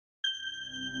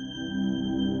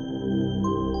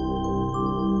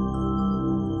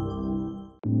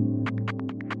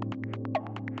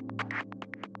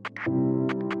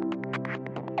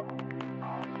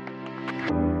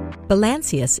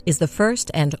Balancius is the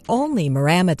first and only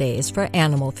miramadase for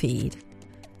animal feed.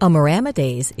 A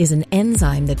miramadase is an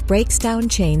enzyme that breaks down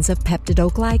chains of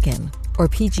peptidoglycan, or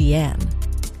PGN.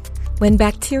 When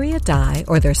bacteria die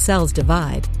or their cells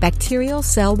divide, bacterial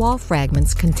cell wall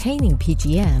fragments containing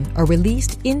PGN are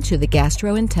released into the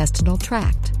gastrointestinal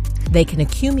tract. They can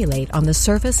accumulate on the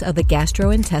surface of the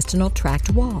gastrointestinal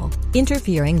tract wall,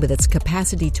 interfering with its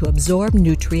capacity to absorb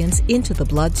nutrients into the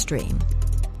bloodstream.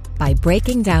 By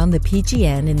breaking down the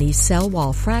PGN in these cell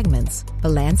wall fragments,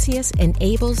 Balancius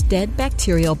enables dead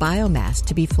bacterial biomass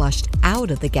to be flushed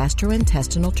out of the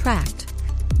gastrointestinal tract.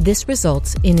 This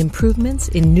results in improvements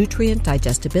in nutrient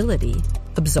digestibility,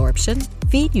 absorption,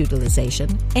 feed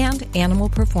utilization, and animal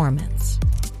performance.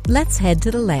 Let's head to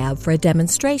the lab for a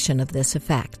demonstration of this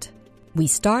effect. We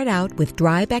start out with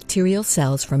dry bacterial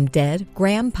cells from dead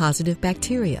gram-positive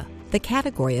bacteria, the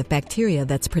category of bacteria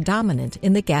that's predominant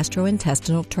in the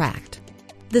gastrointestinal tract.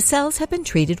 The cells have been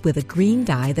treated with a green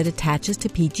dye that attaches to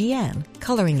PGN,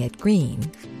 coloring it green.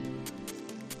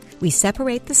 We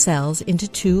separate the cells into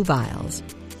 2 vials.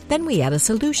 Then we add a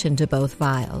solution to both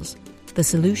vials. The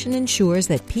solution ensures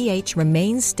that pH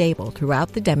remains stable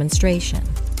throughout the demonstration.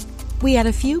 We add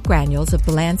a few granules of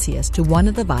Balancius to one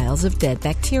of the vials of dead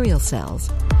bacterial cells.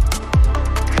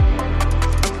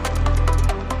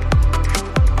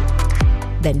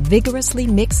 Then vigorously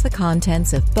mix the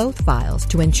contents of both vials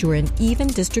to ensure an even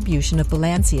distribution of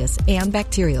Balancius and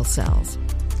bacterial cells.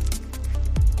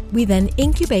 We then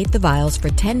incubate the vials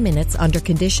for 10 minutes under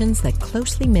conditions that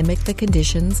closely mimic the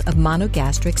conditions of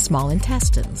monogastric small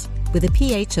intestines, with a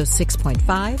pH of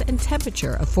 6.5 and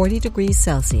temperature of 40 degrees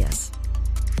Celsius.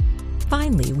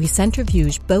 Finally, we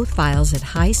centrifuge both vials at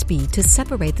high speed to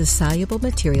separate the soluble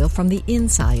material from the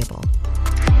insoluble.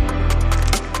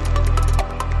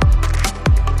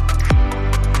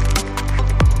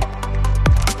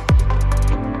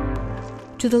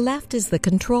 To the left is the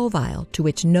control vial, to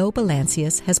which no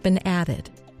Balancius has been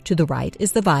added. To the right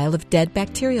is the vial of dead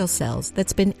bacterial cells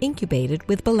that's been incubated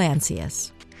with Balancius.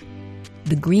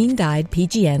 The green-dyed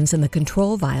PGNs in the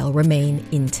control vial remain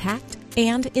intact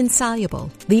and insoluble,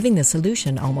 leaving the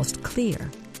solution almost clear.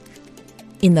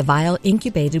 In the vial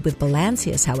incubated with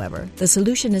Balancius, however, the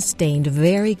solution is stained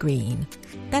very green.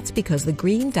 That's because the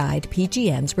green-dyed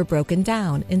PGNs were broken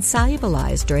down and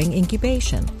solubilized during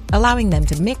incubation, allowing them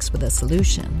to mix with the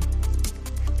solution.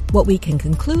 What we can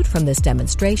conclude from this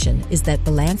demonstration is that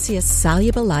Balancius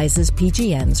solubilizes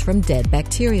PGNs from dead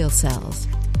bacterial cells.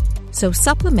 So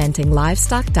supplementing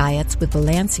livestock diets with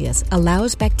Balancius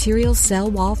allows bacterial cell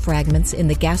wall fragments in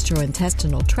the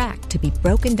gastrointestinal tract to be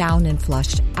broken down and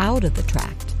flushed out of the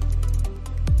tract.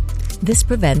 This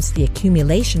prevents the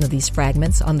accumulation of these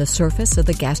fragments on the surface of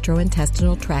the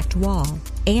gastrointestinal tract wall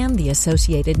and the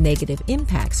associated negative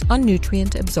impacts on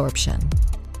nutrient absorption.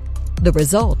 The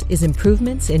result is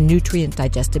improvements in nutrient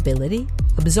digestibility,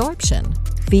 absorption,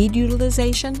 feed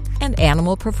utilization, and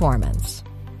animal performance.